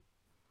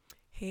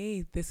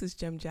Hey, this is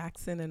Jem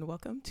Jackson, and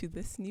welcome to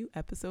this new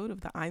episode of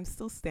the I'm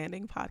Still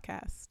Standing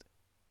podcast.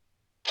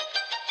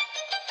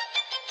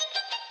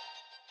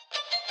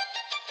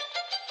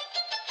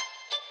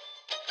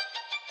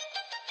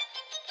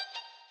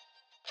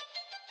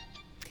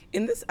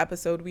 In this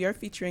episode, we are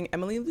featuring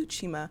Emily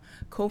Lucima,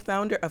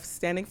 co-founder of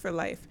Standing for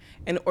Life,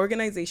 an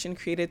organization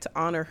created to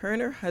honor her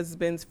and her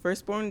husband's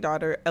firstborn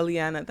daughter,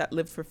 Eliana, that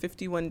lived for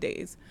 51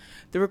 days.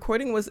 The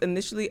recording was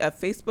initially a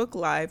Facebook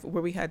Live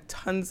where we had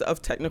tons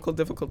of technical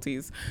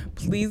difficulties.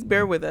 Please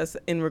bear with us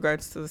in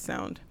regards to the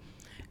sound.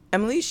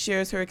 Emily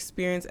shares her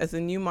experience as a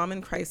new mom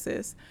in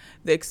crisis,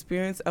 the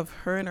experience of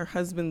her and her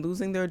husband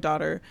losing their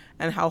daughter,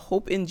 and how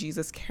hope in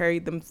Jesus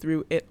carried them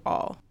through it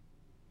all.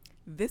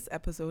 This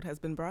episode has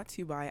been brought to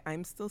you by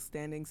I'm Still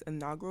Standing's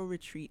inaugural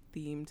retreat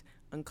themed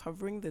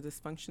Uncovering the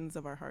Dysfunctions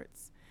of Our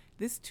Hearts.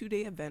 This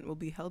 2-day event will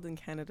be held in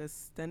Canada's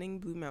stunning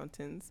Blue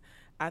Mountains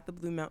at the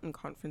Blue Mountain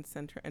Conference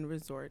Centre and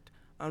Resort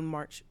on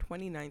March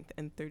 29th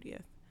and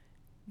 30th.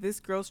 This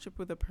Girls Trip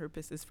with a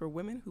Purpose is for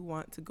women who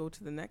want to go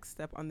to the next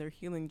step on their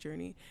healing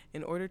journey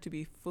in order to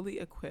be fully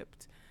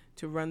equipped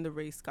to run the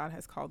race God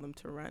has called them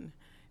to run.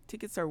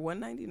 Tickets are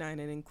 $199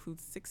 and include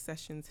 6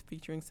 sessions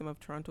featuring some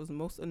of Toronto's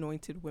most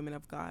anointed women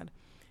of God.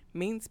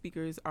 Main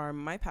speakers are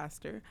my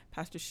pastor,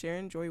 Pastor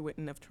Sharon Joy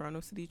Witten of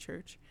Toronto City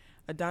Church,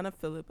 Adana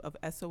Phillip of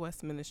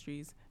SOS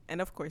Ministries,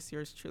 and of course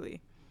yours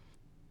truly.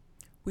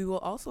 We will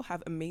also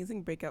have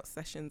amazing breakout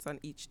sessions on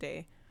each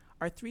day.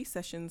 Our 3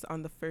 sessions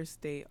on the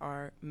first day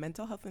are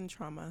mental health and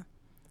trauma,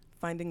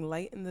 finding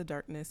light in the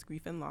darkness,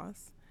 grief and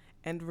loss,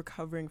 and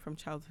recovering from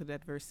childhood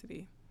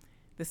adversity.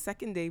 The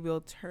second day,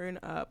 we'll turn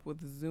up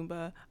with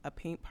Zumba, a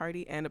paint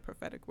party, and a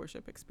prophetic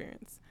worship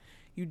experience.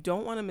 You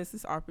don't want to miss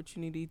this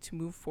opportunity to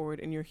move forward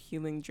in your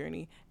healing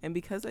journey. And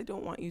because I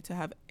don't want you to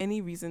have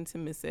any reason to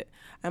miss it,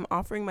 I'm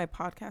offering my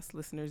podcast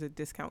listeners a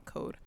discount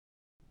code.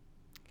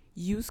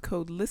 Use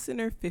code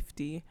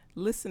LISTENER50,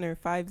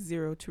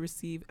 LISTENER50 to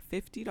receive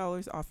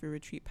 $50 off your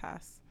retreat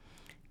pass.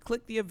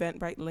 Click the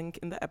Eventbrite link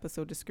in the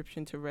episode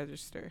description to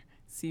register.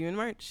 See you in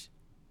March.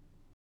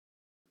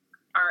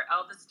 Our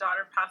eldest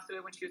daughter passed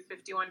away when she was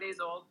 51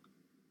 days old,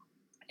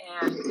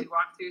 and we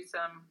walked through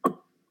some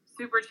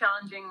super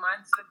challenging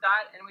months with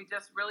that, and we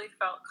just really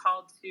felt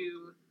called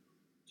to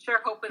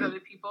share hope with other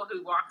people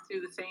who walk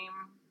through the same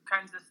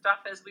kinds of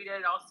stuff as we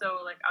did,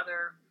 also like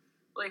other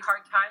really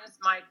hard times.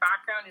 My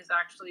background is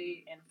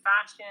actually in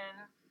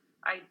fashion.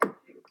 I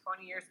did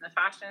 20 years in the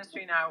fashion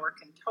industry. Now I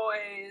work in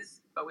toys,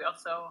 but we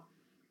also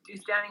do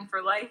Standing for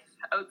Life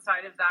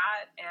outside of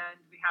that, and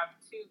we have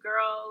 2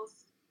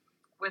 girls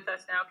with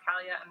us now,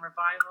 Kalia and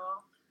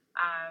Revival.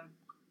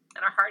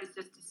 And our heart is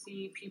just to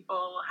see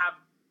people have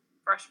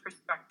fresh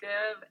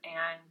perspective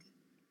and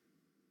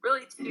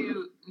really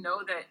to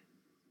know that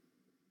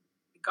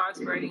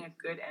God's writing a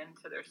good end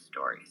to their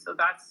story. So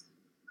that's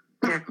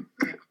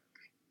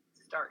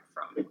start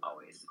from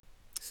always.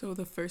 So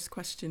the first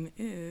question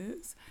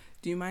is,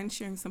 do you mind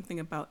sharing something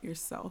about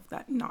yourself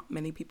that not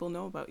many people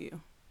know about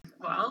you?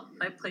 Well,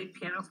 I played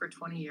piano for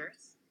 20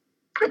 years.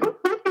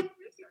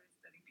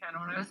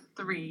 Piano when I was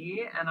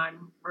 3, and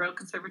I'm Royal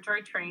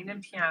Conservatory trained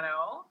in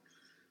piano.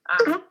 I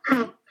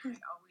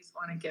always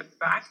want to get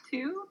back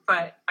to,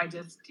 but I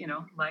just,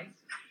 life.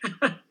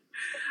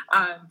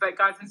 But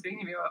God's been speaking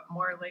to me about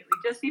more lately,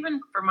 just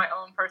even for my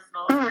own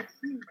personal the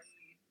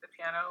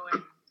piano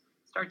and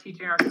start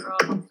teaching our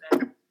girls.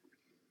 And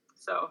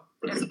so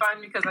it's fun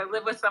because I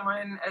live with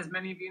someone, as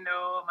many of you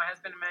know, my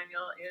husband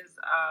Emmanuel is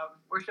a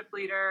worship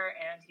leader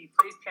and he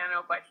plays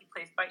piano, but he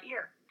plays by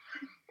ear.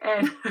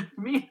 And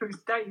me, who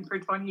studied for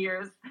 20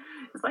 years,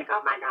 it's like,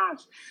 oh my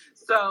gosh.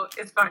 So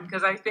it's fun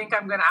because I think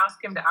I'm going to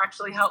ask him to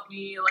actually help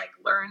me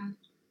learn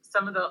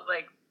some of the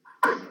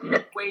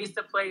ways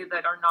to play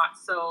that are not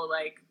so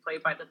play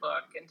by the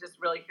book, and just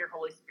really hear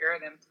Holy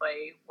Spirit and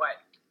play what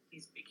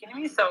he's speaking to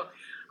me. So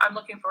I'm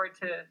looking forward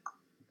to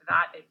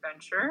that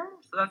adventure.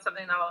 So that's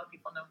something not a lot of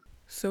people know.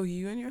 So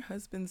you and your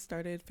husband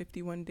started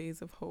 51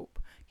 Days of Hope.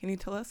 Can you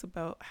tell us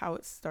about how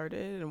it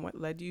started and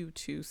what led you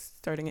to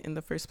starting it in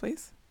the first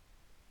place?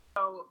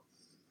 So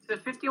the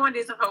 51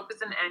 Days of Hope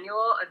is an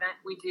annual event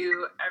we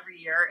do every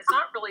year. It's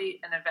not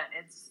really an event.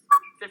 It's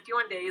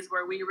 51 days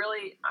where we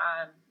really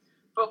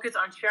focus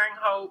on sharing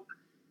hope.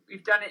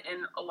 We've done it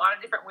in a lot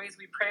of different ways.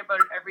 We pray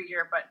about it every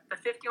year, but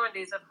the 51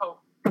 Days of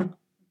Hope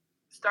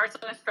starts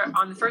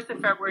on the 1st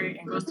of February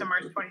and goes to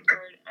March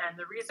 23rd. And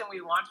the reason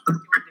we launched 51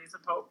 Days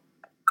of Hope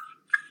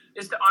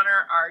is to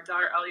honor our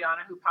daughter,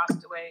 Eliana, who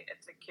passed away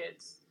at the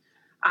kids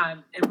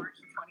in March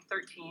of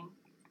 2013.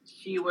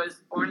 She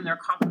was born in their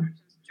complications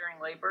during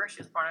labor.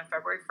 She was born on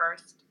February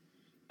 1st,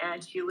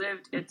 and she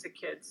lived at the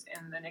kids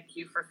in the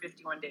NICU for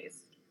 51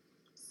 days.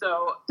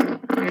 So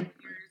years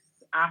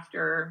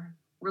after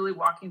really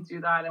walking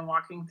through that and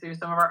walking through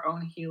some of our own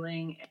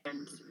healing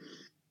and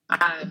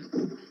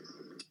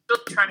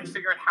really trying to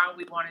figure out how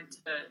we wanted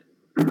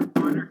to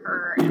honor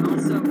her, and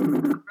also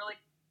really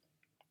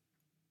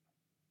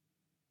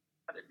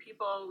other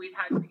people. We'd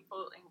had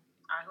people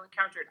who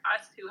encountered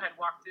us who had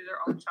walked through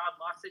their own child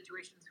loss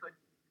situations who had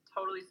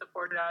totally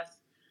supported us.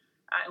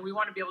 And we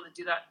want to be able to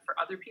do that for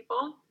other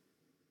people.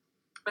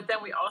 But then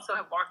we also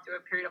have walked through a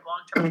period of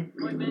long-term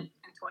employment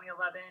in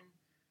 2011,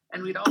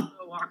 and we'd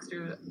also walked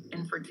through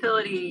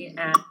infertility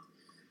and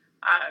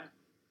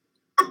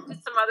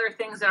just some other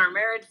things in our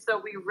marriage. So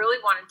we really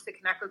wanted to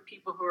connect with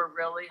people who are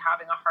really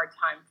having a hard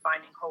time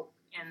finding hope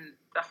in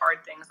the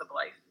hard things of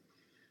life.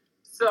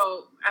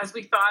 So as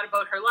we thought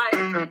about her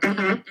life,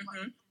 what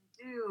we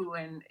do,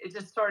 and it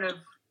just sort of,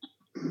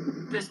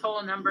 this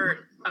whole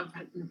number of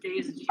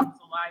days that she was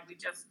alive, it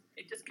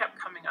just kept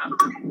coming up.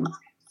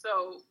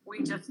 So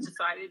we just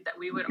decided that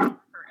we would honor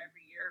her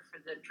every year for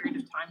the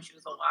period of time she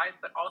was alive,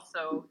 but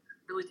also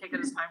really take it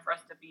as time for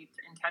us to be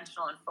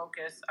intentional and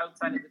focus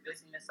outside of the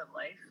busyness of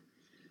life,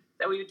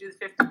 that we would do the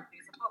 15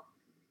 days of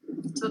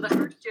hope. So the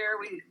first year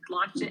we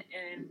launched it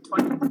in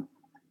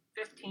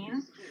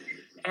 2015,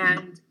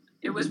 and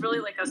it was really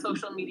like a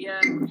social media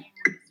thing.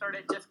 We sort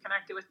of just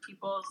connected with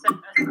people, sent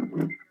messages. We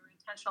were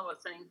intentional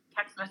about sending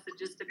text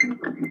messages to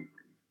people.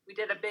 We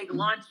did a big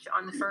launch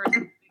on the first,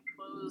 big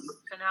close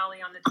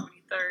finale on the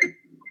 23rd.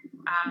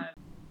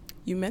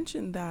 You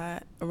mentioned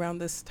that around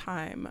this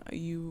time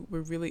you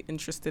were really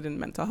interested in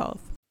mental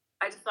health.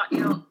 I just thought,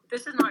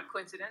 this is not a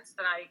coincidence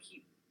that I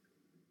keep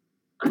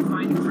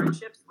finding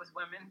friendships with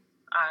women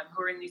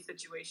who are in these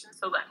situations.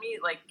 So let me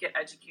get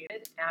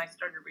educated. And I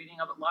started reading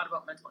a lot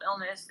about mental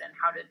illness and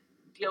how to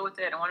deal with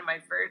it. And one of my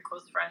very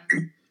close friends,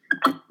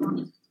 I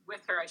worked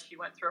with her as she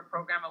went through a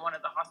program at one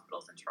of the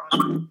hospitals in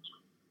Toronto.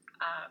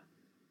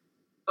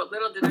 But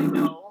little did I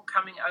know,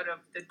 coming out of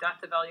the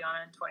death of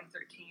Eliana in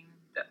 2013,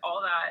 that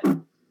all that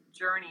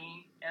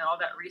journey and all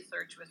that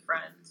research with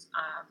friends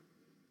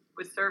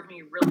would serve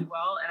me really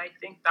well. And I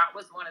think that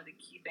was one of the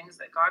key things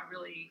that God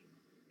really,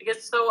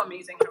 it's so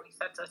amazing how he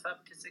sets us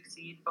up to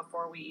succeed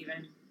before we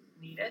even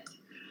need it.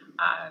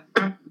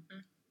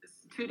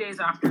 2 days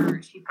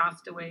after she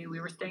passed away, we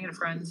were staying at a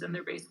friend's in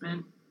their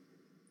basement,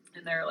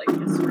 in their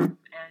guest room,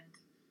 and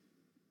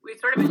we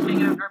sort of been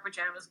hanging out in our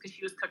pajamas because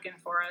she was cooking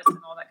for us and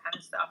all that kind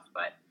of stuff.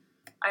 But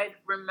I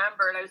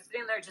remembered I was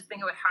sitting there just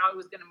thinking about how I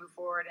was going to move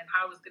forward and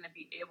how I was going to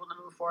be able to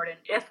move forward and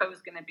if I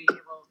was going to be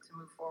able to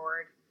move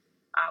forward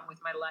with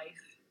my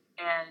life.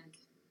 And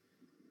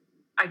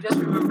I just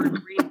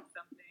remembered reading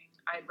something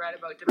I had read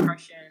about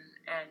depression,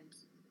 and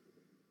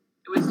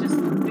it was just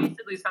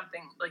basically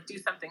something do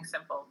something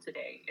simple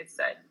today. It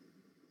said,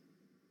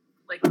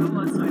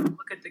 go outside and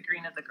look at the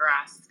green of the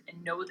grass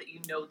and know that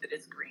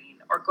it's green,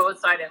 or go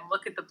outside and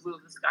look at the blue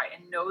of the sky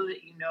and know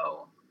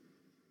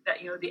that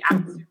the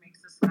atmosphere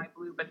makes the sky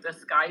blue, but the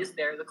sky is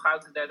there, the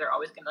clouds are there. They're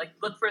always going to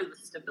look for the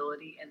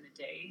stability in the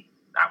day.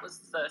 That was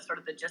the sort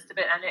of the gist of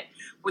it. And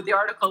with the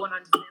article went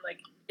on to say,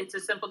 it's a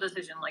simple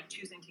decision,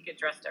 choosing to get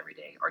dressed every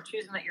day, or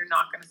choosing that you're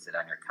not going to sit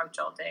on your couch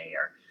all day.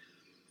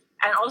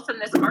 And all of a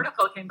sudden this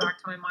article came back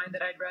to my mind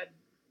that I'd read.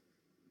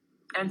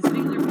 And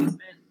sitting in their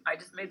basement, I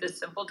just made this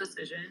simple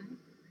decision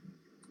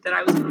that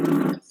I was going to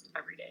get dressed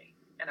every day.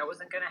 And I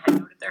wasn't going to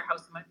hang out at their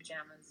house in my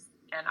pajamas.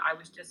 And I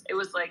was it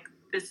was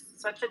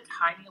such a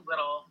tiny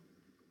little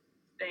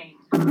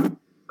thing.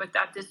 But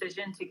that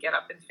decision to get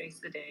up and face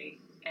the day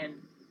and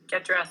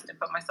get dressed and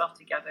put myself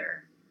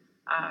together,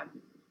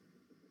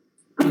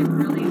 it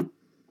really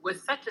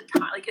was such a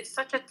it's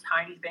such a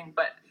tiny thing.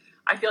 But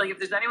I feel if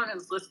there's anyone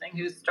who's listening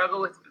who's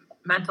struggled with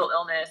mental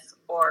illness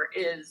or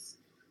is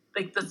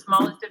the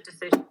smallest of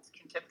decisions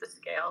can tip the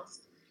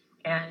scales.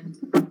 And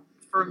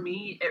for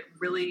me, it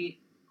really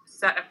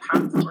set a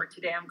path for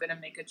today. I'm going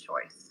to make a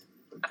choice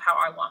of how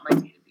I want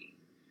my day to be.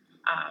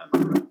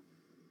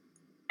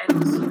 And it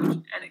was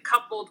huge. And it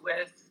coupled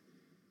with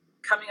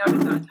coming out at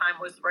that time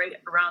was right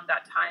around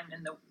that time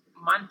in the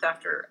month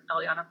after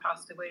Eliana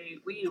passed away.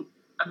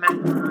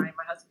 Amanda and I,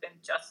 my husband,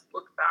 just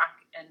looked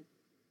back and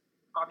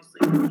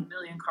obviously had a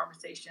million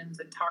conversations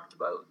and talked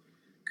about,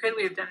 could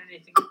we have done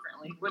anything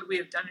differently? Would we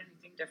have done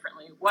anything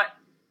differently? What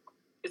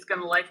is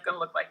life going to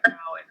look like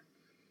now?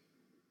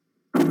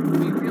 And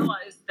we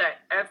realized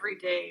that every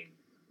day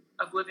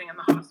of living in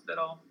the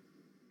hospital,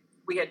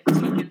 we had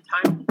taken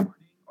time in the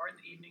morning or in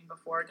the evening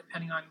before,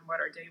 depending on what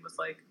our day was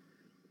like,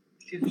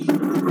 to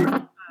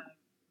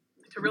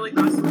really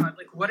ask God,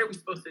 what are we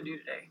supposed to do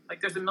today?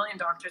 There's a million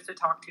doctors to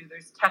talk to.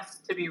 There's tests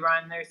to be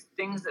run. There's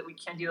things that we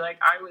can do. I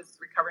was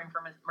recovering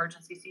from an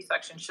emergency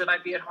C-section. Should I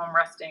be at home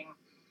resting?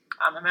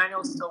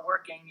 Emmanuel's still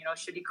working.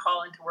 Should he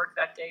call into work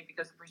that day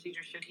because of the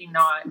procedure? Should he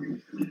not?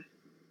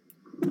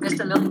 Just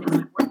a million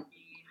things would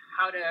be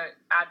how to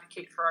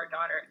advocate for our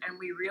daughter. And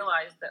we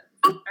realized that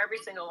every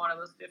single one of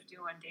those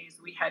 51 days,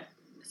 we had,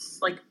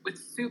 with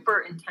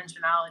super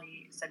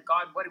intentionality, said,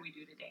 God, what do we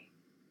do today?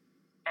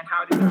 And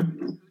how do we do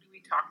this? Who do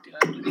we talk to?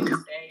 And who do we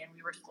say? And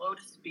we were slow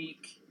to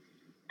speak.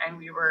 And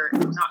we were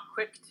not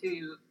quick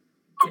to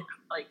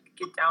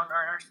get down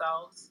on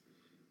ourselves.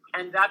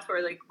 And that's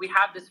where we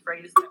have this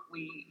phrase that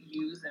we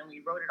use, and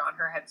we wrote it on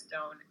her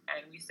headstone,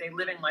 and we say,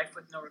 living life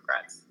with no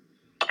regrets.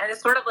 And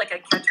it's sort of like a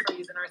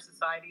catchphrase in our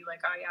society,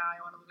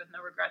 I want to live with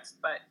no regrets.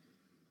 But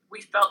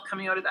we felt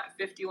coming out of that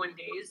 51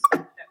 days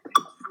that we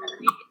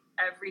truly,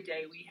 every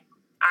day, we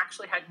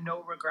actually had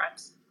no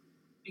regrets,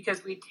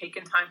 because we'd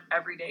taken time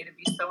every day to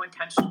be so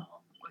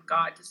intentional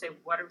God to say,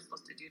 what are we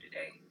supposed to do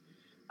today?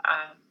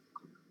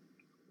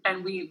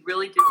 And we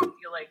really didn't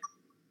feel like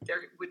there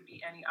would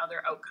be any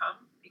other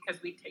outcome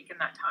because we'd taken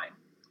that time.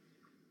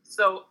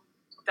 So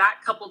that,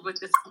 coupled with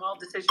this small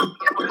decision to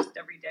get dressed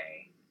every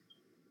day,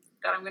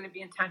 that I'm going to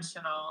be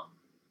intentional,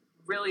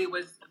 really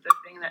was the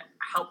thing that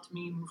helped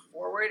me move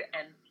forward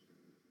and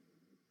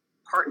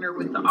partner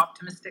with the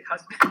optimistic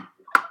husband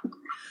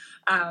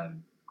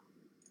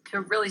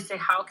to really say,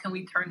 how can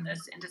we turn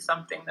this into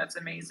something that's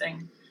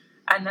amazing?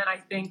 And then I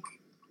think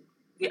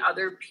the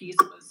other piece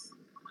was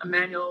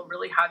Emmanuel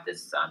really had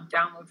this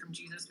download from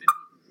Jesus,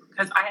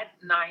 because I had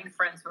 9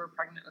 friends who were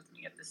pregnant with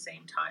me at the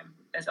same time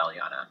as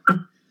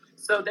Eliana.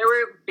 So there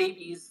were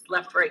babies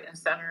left, right, and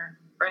center,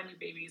 brand new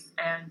babies.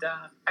 And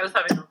I was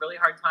having a really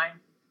hard time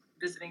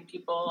visiting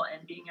people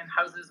and being in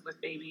houses with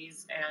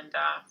babies. And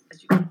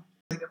as you can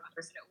at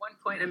one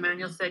point,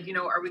 Emmanuel said,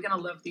 are we going to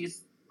love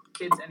these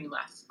kids any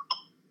less?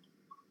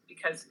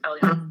 Because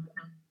Eliana,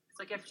 it's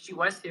like, if she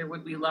was here,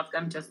 would we love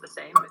them just the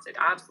same? I said,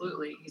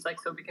 absolutely. He's like,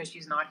 so because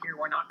she's not here,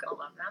 we're not going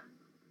to love them?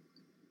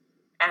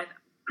 And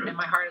in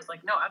my heart, I was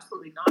like, no,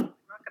 absolutely not.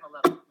 We're not going to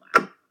love them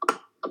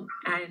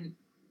less. And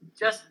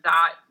just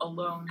that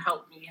alone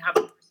helped me have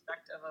a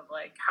perspective of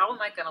like, how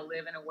am I going to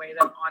live in a way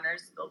that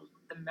honors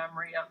the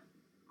memory of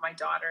my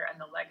daughter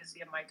and the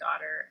legacy of my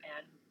daughter,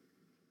 and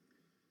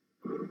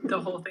the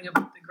whole thing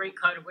about the great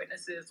cloud of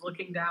witnesses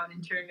looking down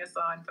and cheering us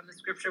on from the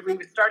scripture.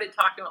 We started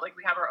talking about like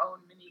we have our own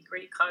mini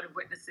great cloud of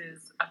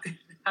witnesses up in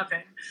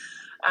heaven.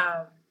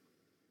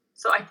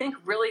 So I think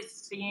really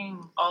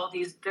seeing all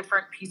these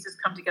different pieces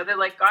come together,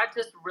 like God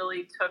just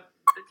really took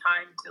the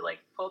time to like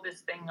pull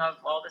this thing of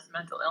all this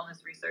mental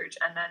illness research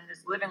and then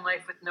this living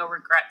life with no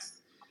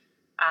regrets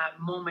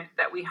moment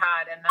that we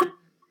had, and then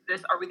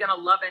this, are we going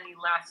to love any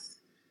less?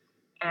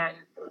 And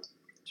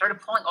started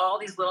pulling all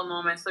these little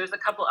moments. There's a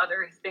couple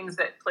other things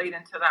that played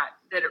into that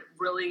it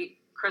really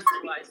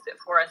crystallized it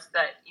for us,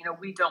 that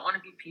we don't want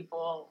to be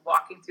people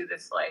walking through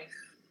this life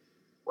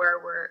where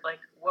we're like,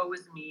 woe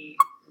is me,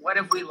 what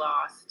have we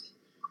lost,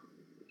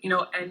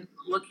 and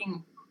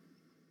looking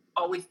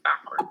always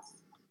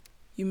backwards.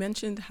 You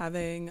mentioned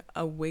having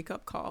a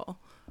wake-up call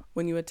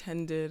when you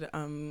attended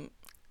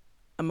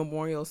a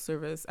memorial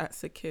service at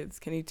Sick Kids.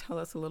 Can you tell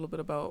us a little bit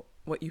about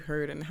what you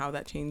heard and how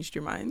that changed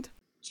your mind?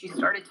 She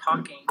started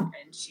talking,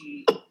 and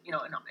she, and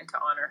to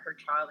honor her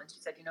child, and she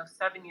said,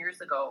 7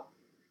 years ago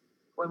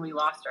when we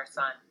lost our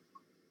son,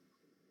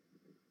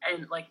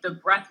 and like the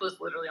breath was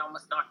literally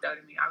almost knocked out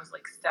of me. I was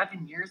like,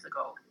 7 years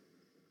ago,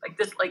 like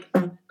this, like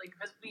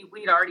because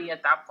we'd already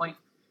at that point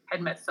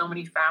had met so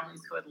many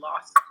families who had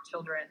lost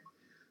children.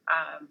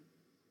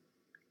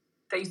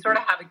 They sort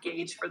of have a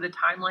gauge for the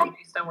timeline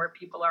based on where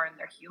people are in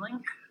their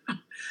healing,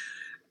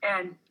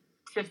 and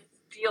to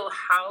feel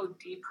how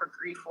deep her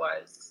grief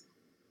was,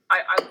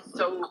 I was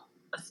so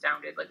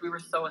astounded. Like, we were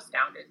so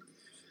astounded.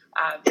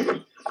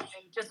 And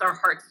just our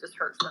hearts just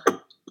hurt for her.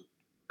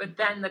 But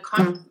then the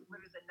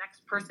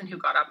next person who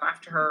got up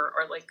after her,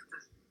 or like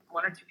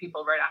 1 or 2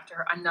 people right after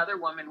her, another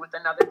woman with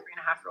another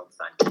 3.5-year-old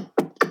son.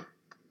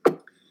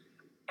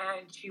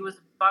 And she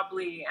was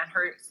bubbly, and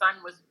her son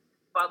was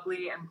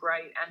bubbly and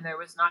bright, and there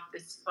was not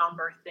this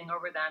somber thing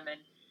over them. And,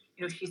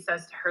 she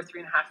says to her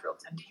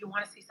 3.5-year-old son, do you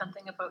want to see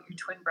something about your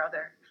twin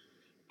brother?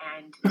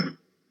 And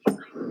he's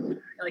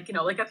like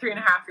a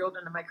 3.5-year-old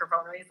in the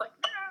microphone, right? He's like,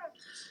 ah.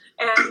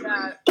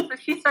 And so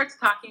she starts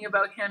talking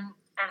about him,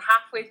 and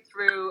halfway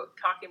through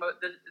talking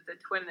about the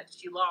twin that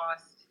she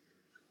lost,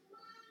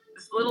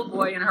 this little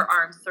boy in her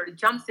arms sort of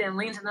jumps in,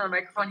 leans into the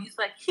microphone. He's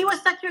like, he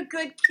was such a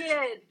good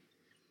kid.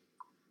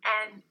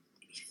 And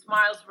he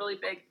smiles really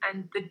big.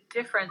 And the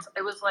difference,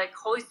 it was like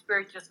Holy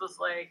Spirit just was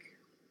like,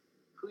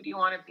 who do you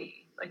want to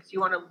be? Like, do you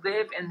want to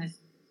live in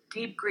this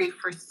deep grief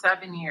for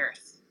 7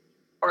 years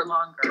or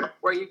longer,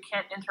 where you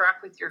can't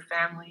interact with your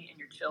family and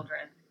your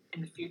children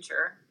in the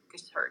future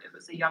because it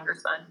was a younger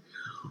son?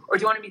 Or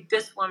do you want to be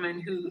this woman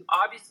who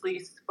obviously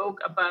spoke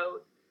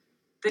about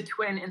the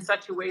twin in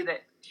such a way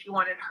that she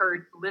wanted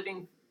her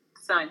living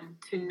son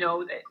to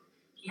know that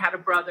he had a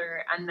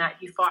brother and that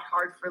he fought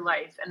hard for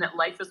life and that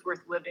life is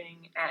worth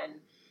living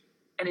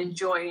and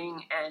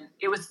enjoying? And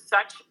it was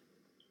such,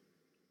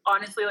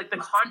 honestly, like the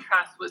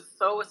contrast was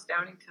so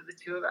astounding to the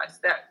two of us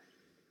that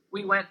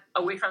we went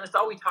away from this.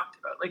 All we talked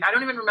about. Like, I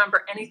don't even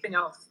remember anything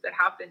else that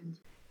happened.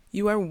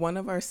 You are one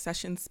of our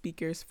session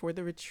speakers for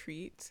the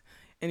retreat,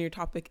 and your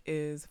topic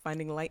is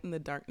finding light in the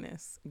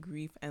darkness,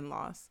 grief and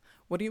loss.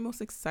 What are you most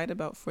excited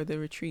about for the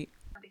retreat?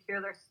 To hear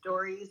their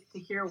stories, to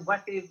hear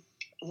what they've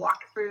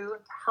walked through,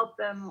 to help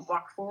them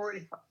walk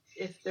forward.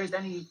 If there's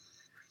any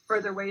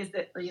further ways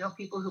that,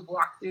 people who've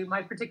walked through.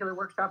 My particular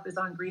workshop is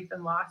on grief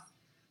and loss.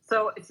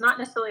 So it's not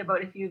necessarily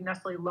about if you've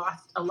necessarily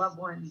lost a loved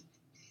one,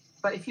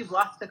 but if you've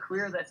lost a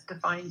career that's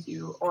defined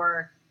you,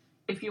 or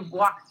if you've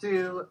walked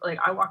through, like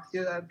I walked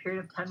through a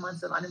period of 10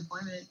 months of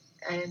unemployment,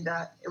 and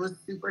it was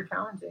super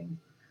challenging.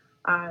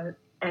 And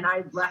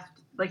I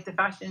left like the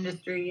fashion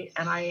industry,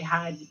 and I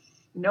had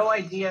no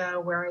idea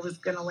where I was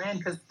going to land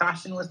because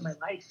fashion was my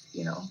life,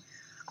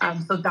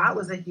 So that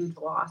was a huge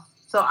loss.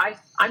 So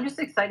I'm just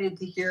excited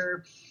to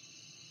hear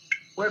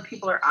where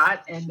people are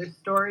at and their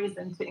stories,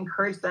 and to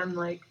encourage them.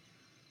 Like,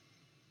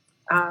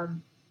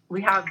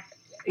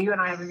 you and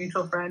I have a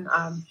mutual friend,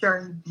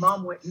 Sharon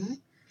Mom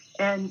Witten,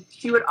 and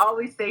she would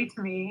always say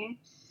to me,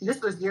 this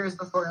was years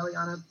before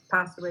Eliana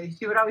passed away,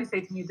 she would always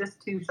say to me, this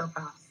too shall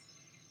pass.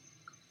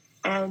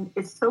 And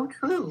it's so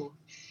true.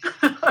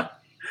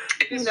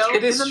 It is in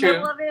the true.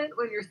 middle of it,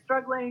 when you're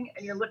struggling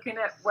and you're looking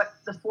at what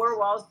the four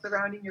walls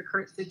surrounding your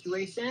current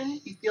situation,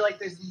 you feel like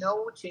there's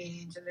no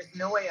change and there's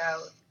no way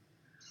out.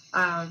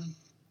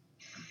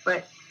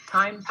 But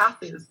time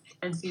passes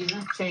and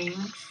seasons change.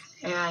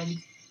 And,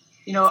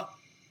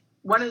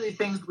 one of the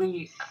things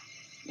we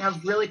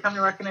have really come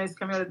to recognize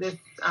coming out of this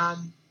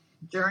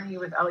journey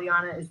with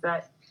Eliana is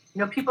that,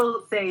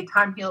 people say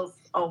time heals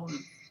all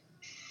wounds.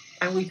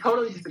 And we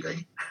totally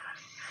disagree.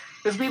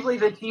 Because we believe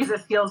that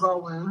Jesus heals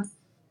all wounds,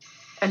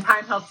 and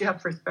time helps you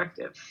have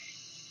perspective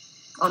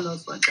on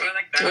those wounds.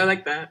 I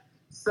like that.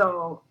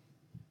 So,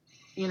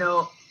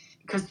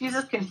 because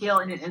Jesus can heal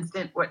in an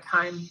instant what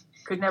time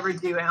could never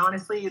do. And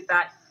honestly,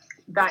 that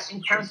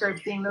encounter of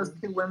seeing those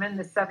two women,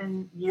 the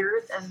 7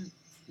 years and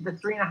the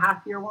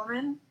 3.5-year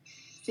woman,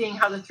 seeing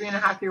how the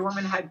 3.5-year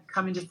woman had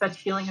come into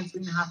such healing in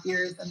 3.5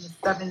 years, and the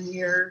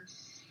 7-year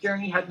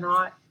journey had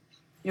not.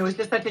 It was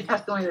just such a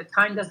testimony that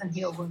time doesn't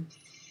heal wounds.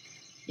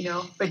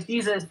 But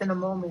Jesus in a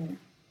moment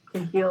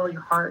can heal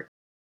your heart.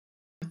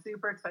 I'm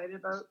super excited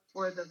about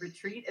for the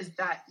retreat is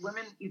that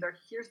women either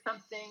hear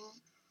something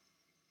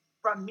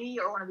from me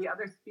or one of the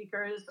other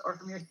speakers or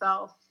from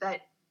yourself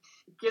that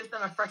gives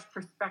them a fresh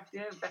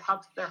perspective, that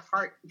helps their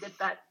heart get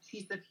that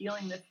piece of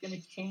healing that's going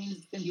to change,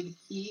 it's going to be the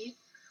key.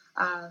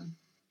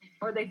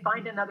 Or they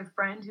find another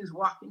friend who's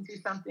walking through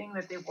something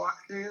that they've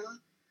walked through,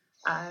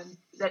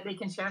 that they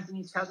can champion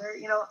each other.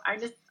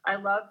 I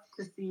love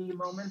to see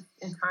moments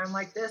in time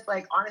like this.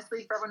 Like,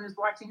 honestly, for everyone who's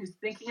watching, who's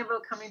thinking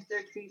about coming to the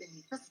retreat and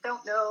you just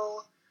don't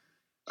know,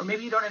 or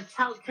maybe you don't have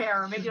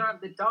childcare, or maybe you don't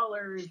have the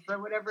dollars, or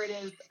whatever it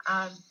is.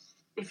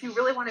 If you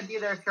really want to be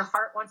there, if your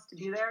heart wants to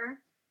be there,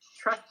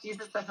 trust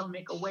Jesus that he'll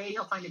make a way.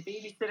 He'll find a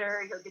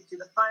babysitter. He'll get you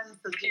the funds.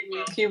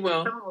 He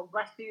will. Someone will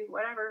bless you,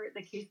 whatever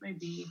the case may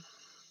be.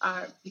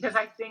 Because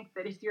I think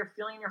that if you're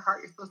feeling in your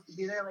heart, you're supposed to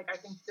be there. Like, I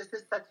think this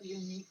is such a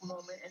unique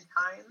moment in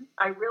time.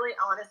 I really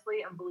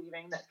honestly am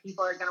believing that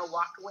people are going to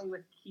walk away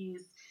with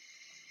keys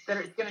that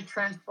are going to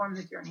transform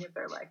the journey of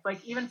their life.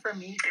 Like, even for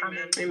me, I'm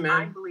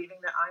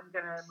believing that I'm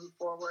going to move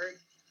forward.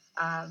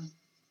 I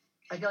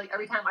feel like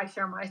every time I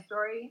share my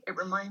story, it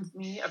reminds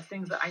me of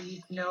things that I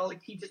need to know.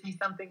 It teaches me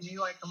something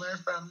new I can learn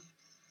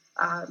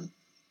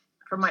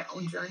from my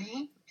own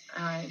journey.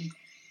 And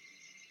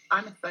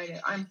I'm excited.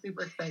 I'm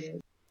super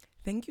excited.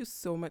 Thank you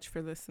so much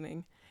for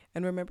listening.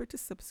 And remember to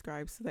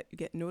subscribe so that you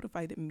get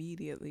notified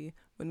immediately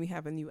when we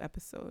have a new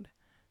episode.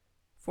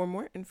 For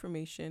more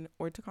information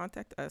or to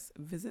contact us,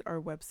 visit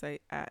our website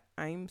at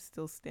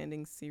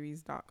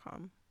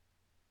imstillstandingseries.com.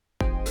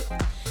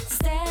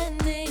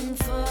 Standing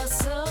for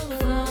so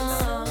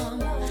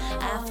long,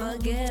 I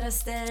forget I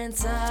stand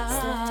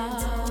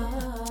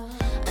tall.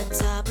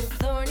 Atop a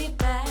thorny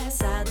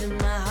path, I do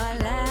my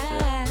heart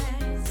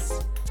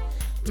lies.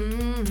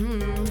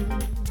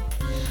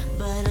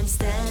 But I'm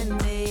standing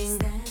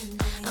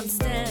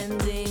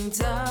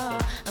tall.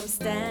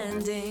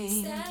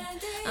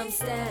 I'm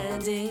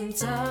standing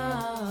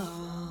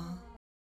tall.